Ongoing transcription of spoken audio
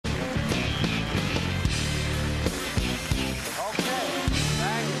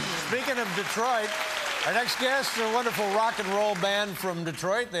Detroit. Our next guest is a wonderful rock and roll band from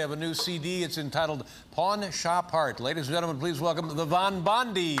Detroit. They have a new CD. It's entitled Pawn Shop Heart. Ladies and gentlemen, please welcome the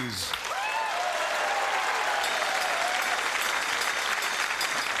Bondies.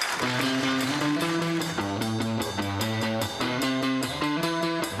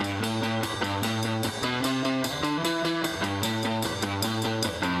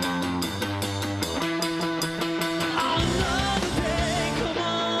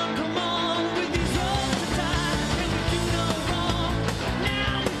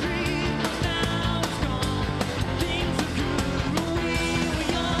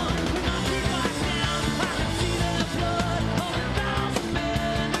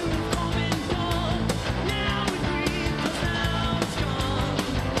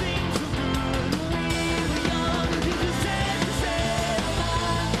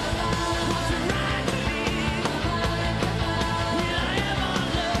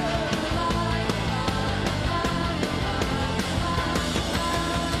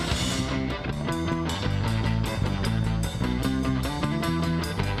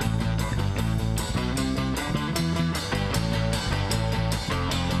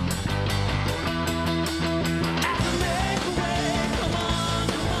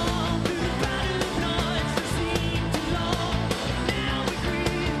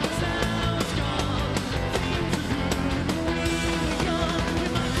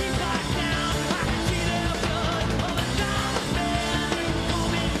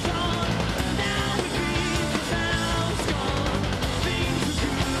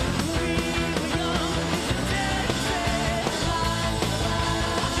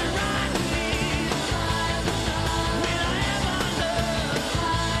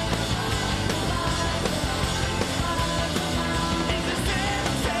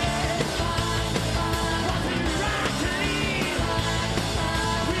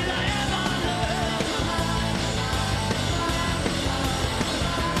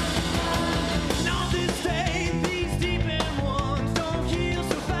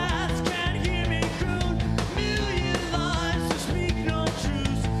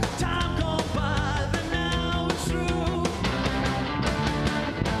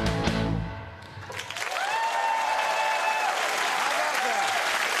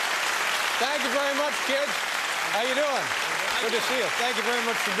 Thank you very much, kids. How you doing? Good to see you. Thank you very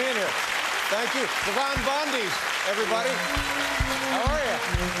much for being here. Thank you. The Bondies, everybody. How are you?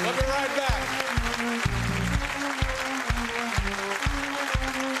 We'll be right back.